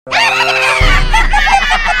What?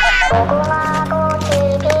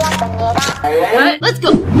 Let's go.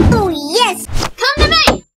 Oh, yes! Come to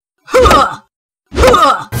me!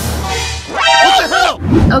 What the hell?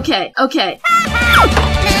 Okay, okay.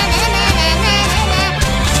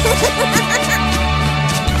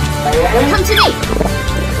 Come to me!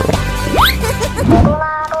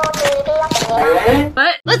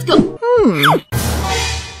 What? Let's go!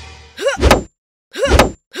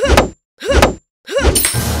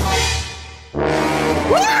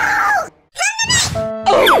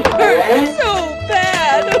 So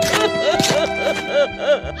bad!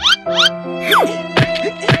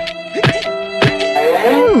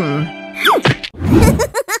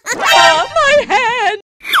 My hand!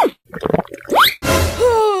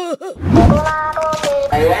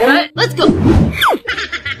 What? Let's go!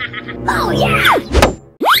 Oh, yeah!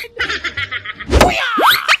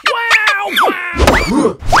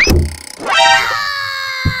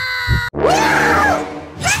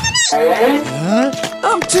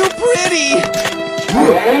 I'm too pretty!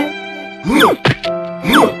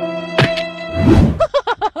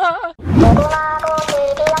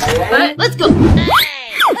 What? Let's go!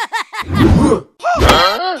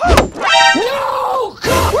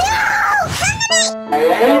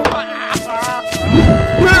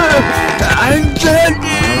 I'm dead!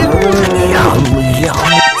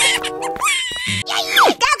 Go,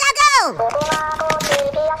 go, go!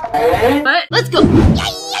 What? Let's go!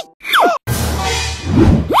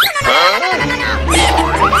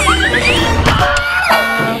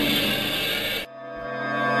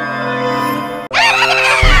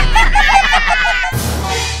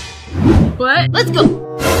 What? Let's go!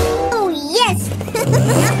 Oh, yes!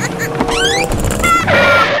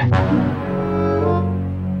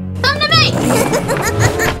 Come to me!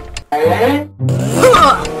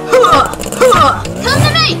 Come to me! Come to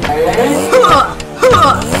me!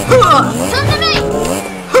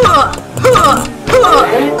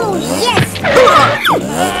 Oh, yes!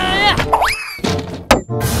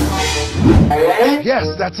 Yes,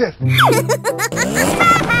 that's it!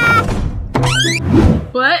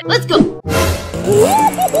 What? Let's go!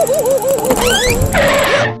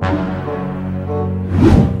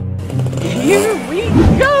 Here we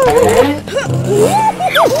go!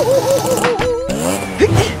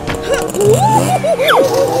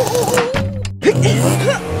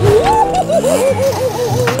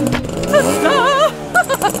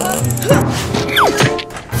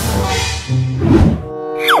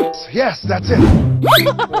 Yes, that's it!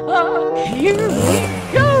 Here we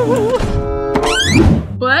go!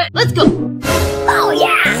 What? Let's go! Oh,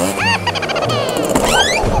 yeah!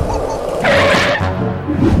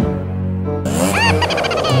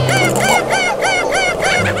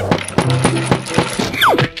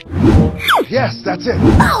 Yes, that's it!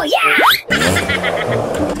 Oh, yeah!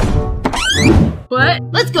 What?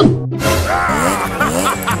 Let's go!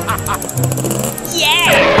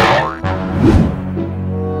 Yeah!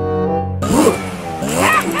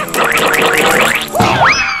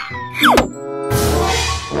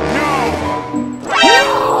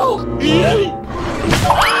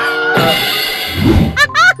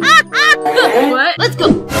 What? Let's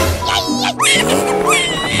go!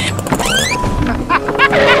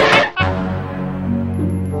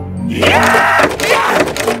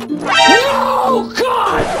 Oh,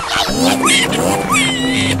 God!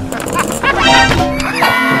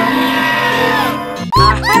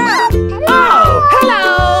 Oh,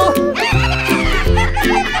 hello!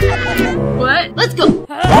 What? Let's go!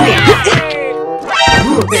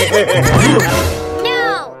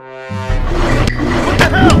 No! What the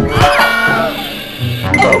hell?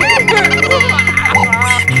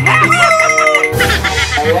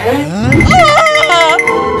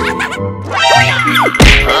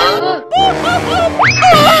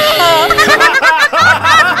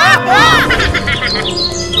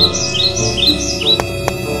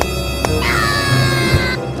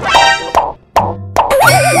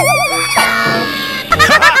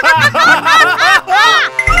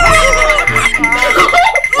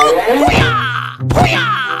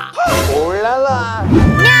 Oh la la!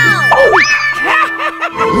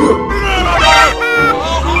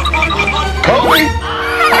 Kobe!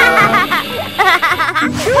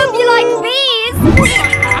 Hope you like these!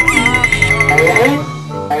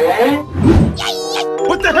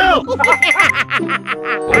 What the hell?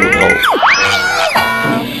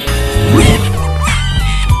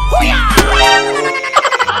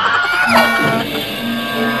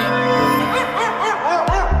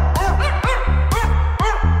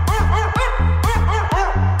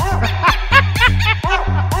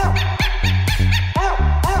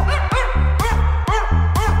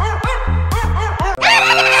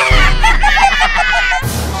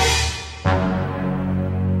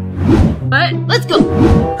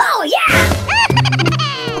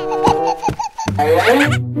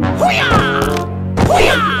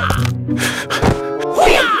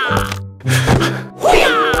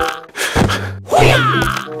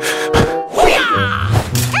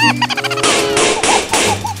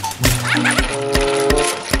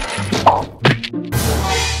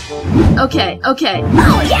 Okay.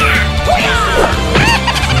 Oh yeah!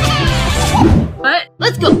 What?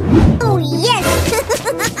 Let's go. Oh yes!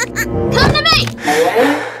 Come to me.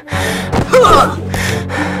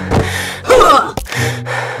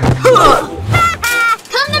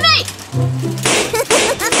 Come to me.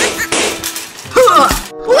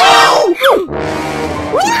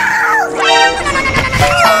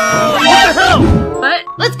 What the hell? What?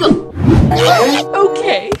 Let's go.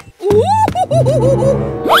 Okay.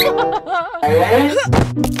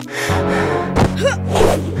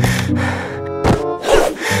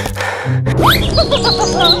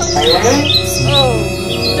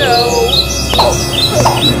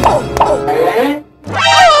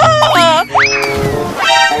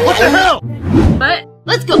 What the hell? What?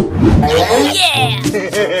 Let's go. Oh yeah!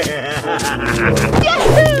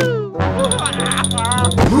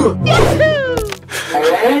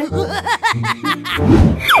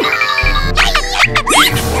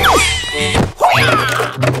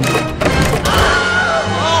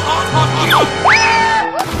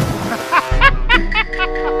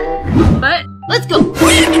 What? Let's go.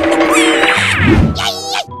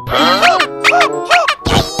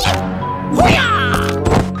 Hoo-yah!